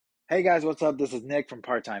Hey guys, what's up? This is Nick from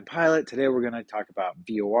Part-Time Pilot. Today we're going to talk about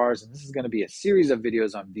VORs, and this is going to be a series of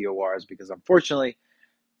videos on VORs because unfortunately,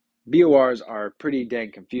 VORs are pretty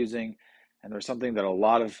dang confusing, and they're something that a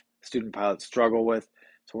lot of student pilots struggle with.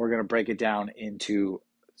 So we're going to break it down into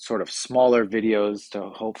sort of smaller videos so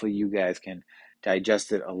hopefully you guys can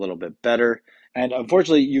digest it a little bit better. And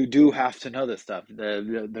unfortunately, you do have to know this stuff.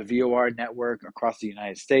 The VOR network across the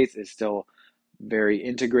United States is still very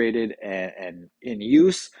integrated and in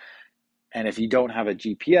use. And if you don't have a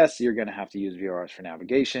GPS, you're going to have to use VORs for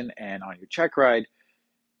navigation. And on your check ride,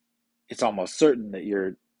 it's almost certain that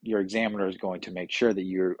your examiner is going to make sure that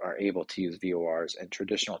you are able to use VORs and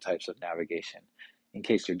traditional types of navigation in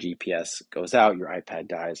case your GPS goes out, your iPad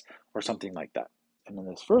dies, or something like that. And in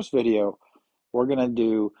this first video, we're going to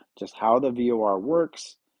do just how the VOR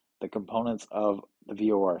works, the components of the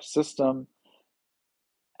VOR system,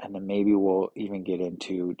 and then maybe we'll even get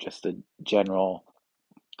into just the general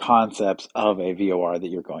concepts of a VOR that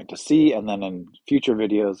you're going to see. And then in future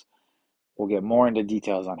videos, we'll get more into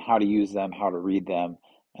details on how to use them, how to read them,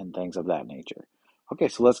 and things of that nature. Okay,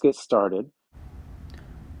 so let's get started.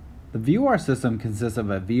 The VOR system consists of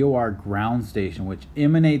a VOR ground station which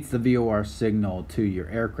emanates the VOR signal to your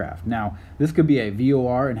aircraft. Now, this could be a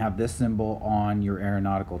VOR and have this symbol on your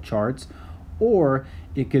aeronautical charts, or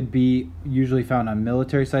it could be usually found on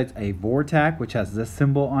military sites, a VORTAC, which has this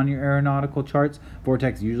symbol on your aeronautical charts.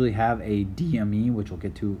 VORTACs usually have a DME, which we'll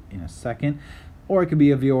get to in a second. Or it could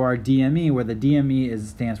be a VOR DME, where the DME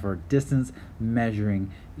stands for Distance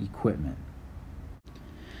Measuring Equipment.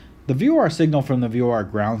 The VOR signal from the VOR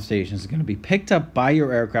ground station is going to be picked up by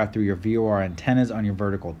your aircraft through your VOR antennas on your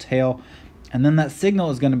vertical tail, and then that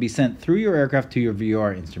signal is going to be sent through your aircraft to your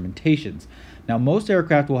VOR instrumentations. Now, most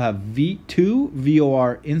aircraft will have two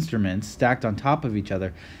VOR instruments stacked on top of each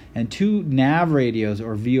other and two Nav radios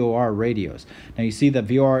or VOR radios. Now, you see the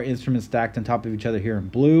VOR instruments stacked on top of each other here in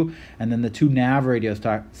blue, and then the two Nav radios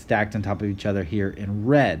stacked on top of each other here in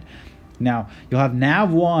red. Now, you'll have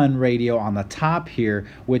Nav 1 radio on the top here,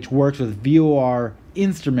 which works with VOR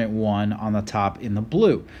Instrument 1 on the top in the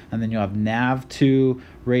blue. And then you'll have Nav 2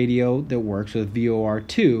 radio that works with VOR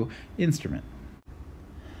 2 instrument.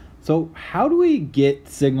 So how do we get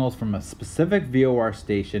signals from a specific VOR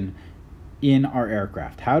station in our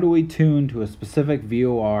aircraft? How do we tune to a specific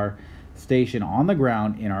VOR station on the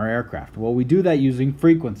ground in our aircraft? Well, we do that using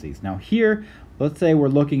frequencies. Now here, let's say we're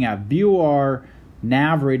looking at VOR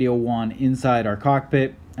Nav Radio 1 inside our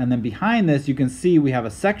cockpit, and then behind this you can see we have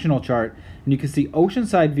a sectional chart, and you can see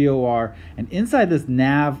Oceanside VOR, and inside this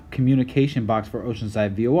nav communication box for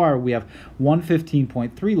Oceanside VOR we have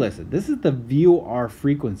 115.3 listed. This is the VOR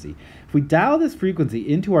frequency. If we dial this frequency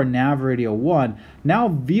into our Nav Radio 1, now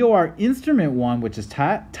VOR Instrument 1, which is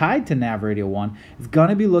tied to Nav Radio 1, is going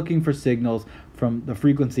to be looking for signals from the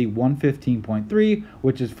frequency 115.3,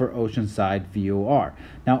 which is for Oceanside VOR.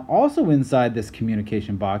 Now, also inside this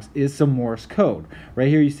communication box is some Morse code. Right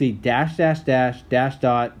here you see dash, dash, dash, dash,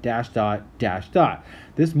 dot, dash, dot, dash, dot.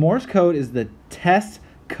 This Morse code is the test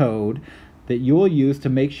code that you will use to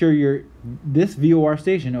make sure this VOR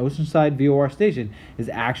station, Oceanside VOR station, is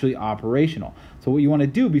actually operational. So what you want to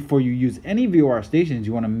do before you use any VOR stations,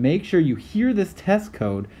 you want to make sure you hear this test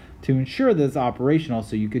code to ensure that it's operational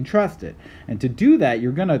so you can trust it. And to do that,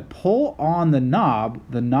 you're going to pull on the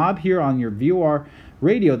knob here on your VOR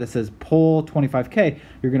radio that says pull 25K.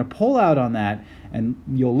 You're going to pull out on that and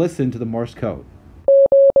you'll listen to the Morse code.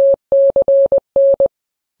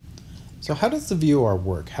 So how does the VOR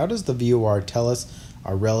work? How does the VOR tell us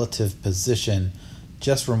our relative position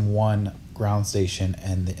just from one ground station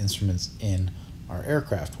and the instruments in our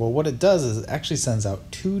aircraft? Well, what it does is it actually sends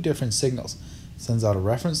out two different signals. It sends out a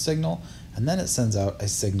reference signal, and then it sends out a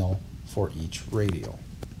signal for each radio.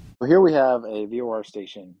 So here we have a VOR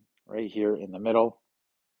station right here in the middle,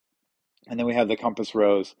 and then we have the compass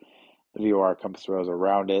rose, the VOR compass rose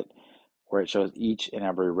around it, where it shows each and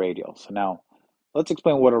every radial. So now, let's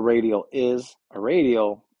explain what a radial is. A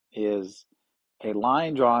radial is a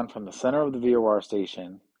line drawn from the center of the VOR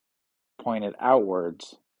station, pointed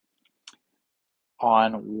outwards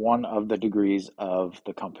on one of the degrees of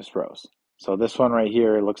the compass rose. So this one right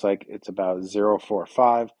here, it looks like it's about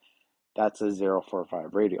 0.45. That's a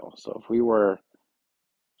 0.45 radial. So if we were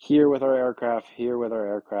here with our aircraft,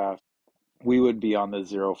 we would be on the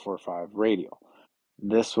 0.45 radial.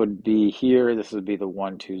 This would be here, this would be the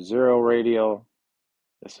 120 radial.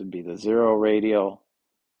 This would be the 0 radial,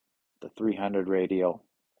 the 300 radial,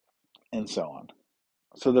 and so on.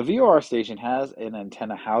 So the VOR station has an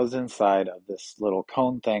antenna housed inside of this little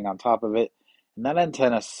cone thing on top of it, and that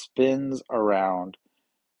antenna spins around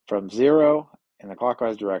from 0 in the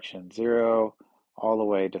clockwise direction, 0 all the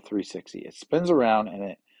way to 360. It spins around and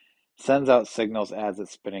it sends out signals as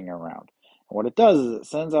it's spinning around. And what it does is it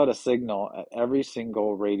sends out a signal at every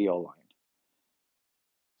single radial line.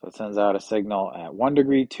 So it sends out a signal at 1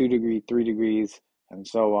 degree, 2 degree, 3 degrees, and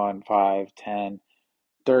so on, 5, 10,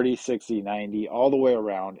 30, 60, 90, all the way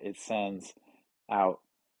around. It sends out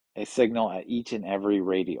a signal at each and every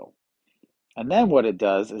radial. And then what it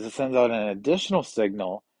does is it sends out an additional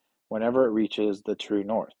signal whenever it reaches the true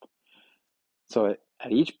north. So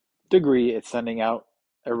at each degree, it's sending out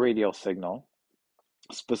a radial signal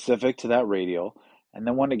specific to that radial. And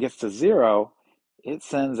then when it gets to 0, it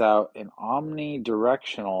sends out an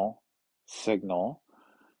omnidirectional signal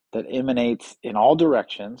that emanates in all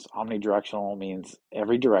directions. Omnidirectional means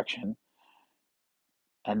every direction.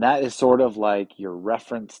 And that is sort of like your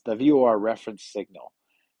reference, the VOR reference signal.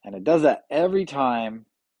 And it does that every time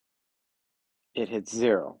it hits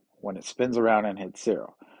 0, when it spins around and hits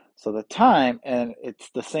 0. So the time, and it's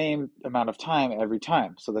the same amount of time every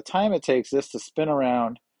time. So the time it takes this to spin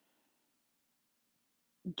around,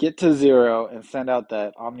 get to 0, and send out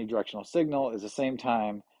that omnidirectional signal is the same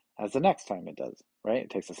time as the next time it does, right?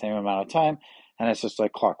 It takes the same amount of time, and it's just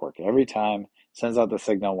like clockwork. Every time sends out the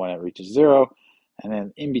signal when it reaches 0, and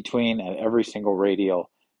then in between at every single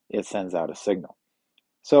radial, it sends out a signal.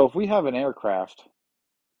 So if we have an aircraft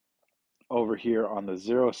over here on the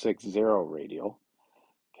 060 radial,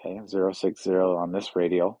 okay, 060 on this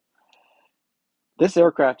radial, this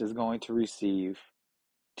aircraft is going to receive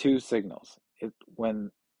two signals.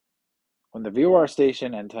 When the VOR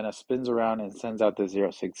station antenna spins around and sends out the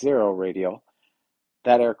 060 radial,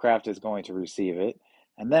 that aircraft is going to receive it.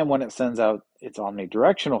 And then when it sends out its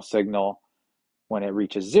omnidirectional signal, when it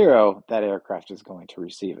reaches 0, that aircraft is going to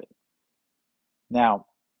receive it. Now,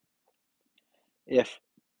 if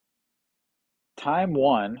time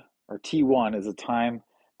 1, or T1, is the time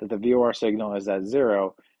that the VOR signal is at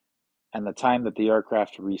 0, and the time that the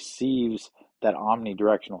aircraft receives that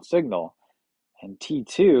omnidirectional signal, and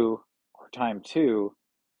T2, or time 2,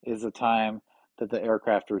 is the time that the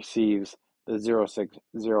aircraft receives the 060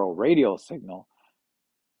 radial signal.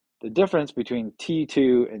 The difference between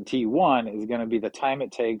T2 and T1 is going to be the time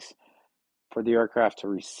it takes for the aircraft to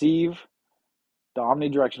receive the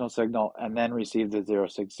omnidirectional signal and then receive the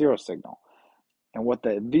 060 signal. And what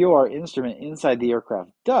the VOR instrument inside the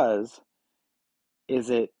aircraft does is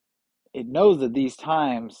it knows that these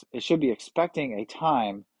times, it should be expecting a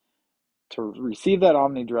time to receive that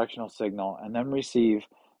omnidirectional signal and then receive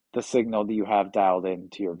the signal that you have dialed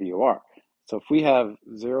into your VOR. So if we have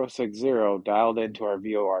 060 dialed into our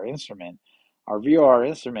VOR instrument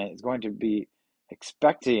is going to be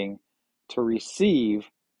expecting to receive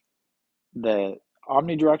the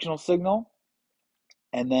omnidirectional signal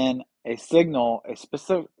and then a signal,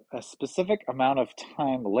 a specific amount of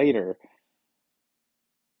time later,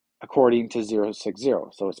 according to 060.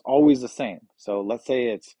 So it's always the same. So let's say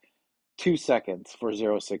it's 2 seconds for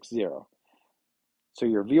 060. So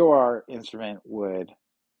your VOR instrument would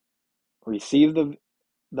receive the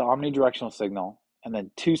omnidirectional signal and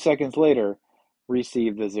then 2 seconds later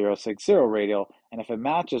receive the 060 radial. And if it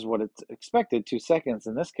matches what it's expected, 2 seconds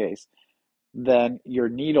in this case, then your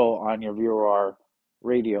needle on your VOR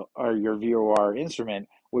radio or your VOR instrument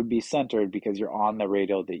would be centered because you're on the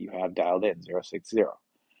radial that you have dialed in, 060.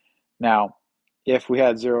 Now, if we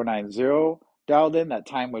had 090 dialed in,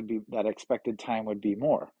 that expected time would be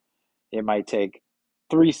more. It might take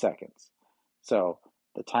 3 seconds. So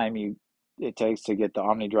the time it takes to get the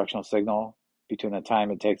omnidirectional signal between the time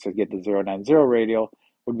it takes to get the 090 radial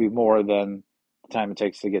would be more than the time it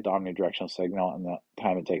takes to get the omnidirectional signal and the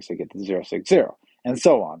time it takes to get the 060, and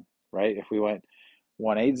so on, right? If we went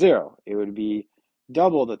 180, it would be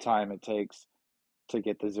double the time it takes to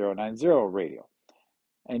get the 090 radial.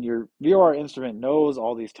 And your VOR instrument knows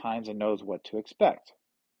all these times and knows what to expect.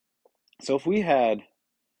 So if we had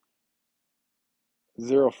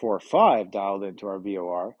 045 dialed into our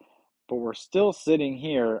VOR, but we're still sitting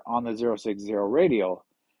here on the 060 radial,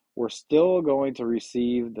 we're still going to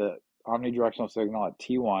receive the omnidirectional signal at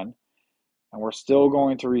T1, and we're still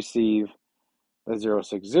going to receive the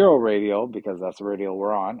 060 radial, because that's the radial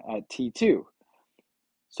we're on, at T2.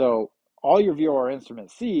 So all your VOR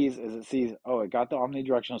instrument sees is it sees, oh, it got the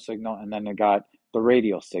omnidirectional signal, and then it got the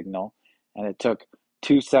radial signal, and it took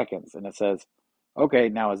 2 seconds, and it says, okay,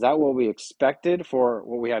 now is that what we expected for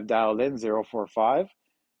what we have dialed in, 045?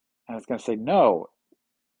 And it's going to say, no,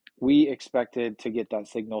 we expected to get that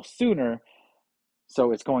signal sooner.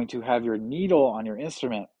 So it's going to have your needle on your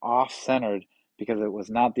instrument off-centered because it was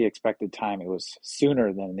not the expected time. It was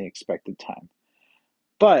sooner than the expected time.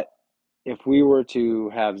 But if we were to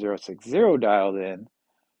have 060 dialed in,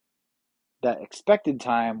 that expected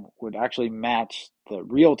time would actually match the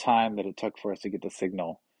real time that it took for us to get the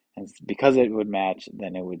signal. And because it would match,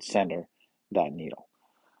 then it would center that needle.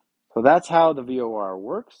 So that's how the VOR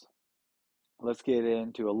works. Let's get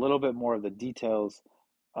into a little bit more of the details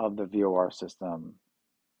of the VOR system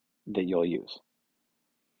that you'll use.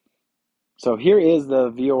 So here is the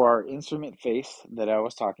VOR instrument face that I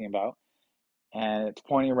was talking about, and it's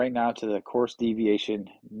pointing right now to the course deviation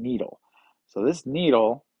needle. So this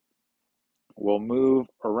needle will move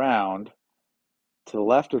around to the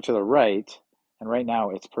left or to the right, and right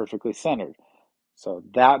now it's perfectly centered. So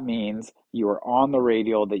that means you are on the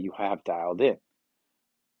radial that you have dialed in.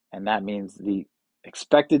 And that means the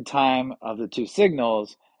expected time of the two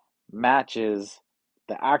signals matches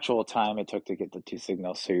the actual time it took to get the two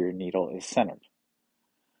signals, so your needle is centered.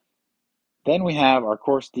 Then we have our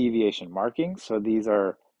course deviation markings. So these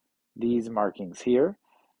are these markings here,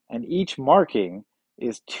 and each marking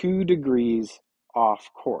is 2 degrees off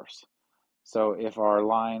course. So if our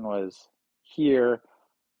line was here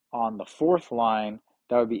on the 4th line,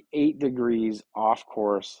 that would be 8 degrees off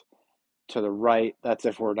course to the right. That's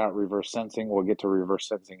if we're not reverse sensing. We'll get to reverse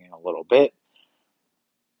sensing in a little bit.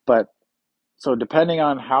 But so depending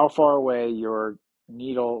on how far away your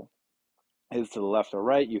needle is to the left or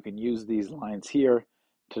right, you can use these lines here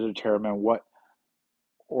to determine what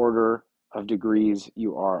order of degrees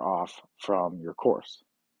you are off from your course.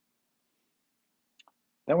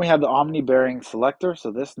 Then we have the Omnibearing selector.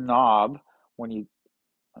 So this knob, let me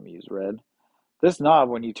use red. This knob,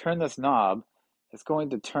 when you turn this knob, it's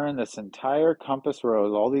going to turn this entire compass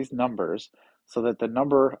rose, all these numbers, so that the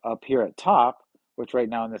number up here at top, which right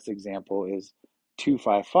now in this example is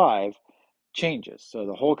 255, changes. So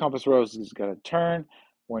the whole compass rose is going to turn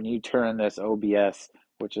when you turn this OBS,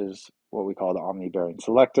 which is what we call the Omnibearing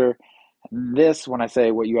selector. And this, when I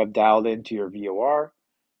say what you have dialed into your VOR,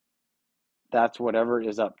 that's whatever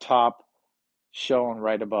is up top shown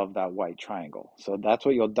right above that white triangle. So that's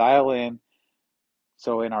what you'll dial in.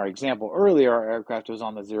 So in our example earlier, our aircraft was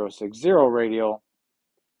on the 060 radial.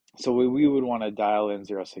 So we would want to dial in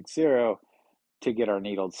 060 to get our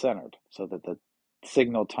needle centered so that the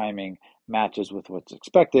signal timing matches with what's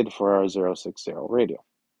expected for our 060 radial.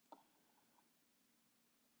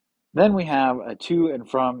 Then we have a to and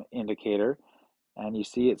from indicator, and you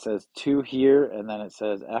see it says to here, and then it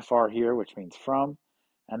says FR here, which means from,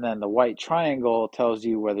 and then the white triangle tells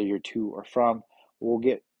you whether you're to or from. We'll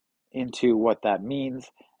get into what that means.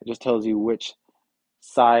 It just tells you which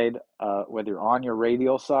side, whether you're on your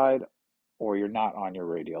radial side or you're not on your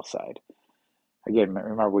radial side. Again,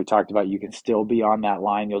 remember we talked about you can still be on that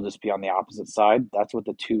line, you'll just be on the opposite side. That's what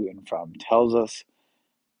the to and from tells us.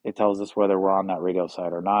 It tells us whether we're on that radial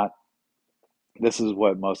side or not. This is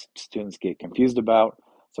what most students get confused about,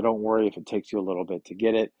 so don't worry if it takes you a little bit to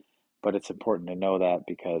get it, but it's important to know that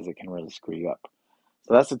because it can really screw you up.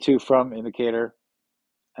 So that's the to from indicator.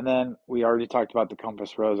 And then we already talked about the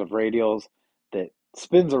compass rose of radials that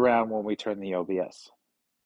spins around when we turn the OBS.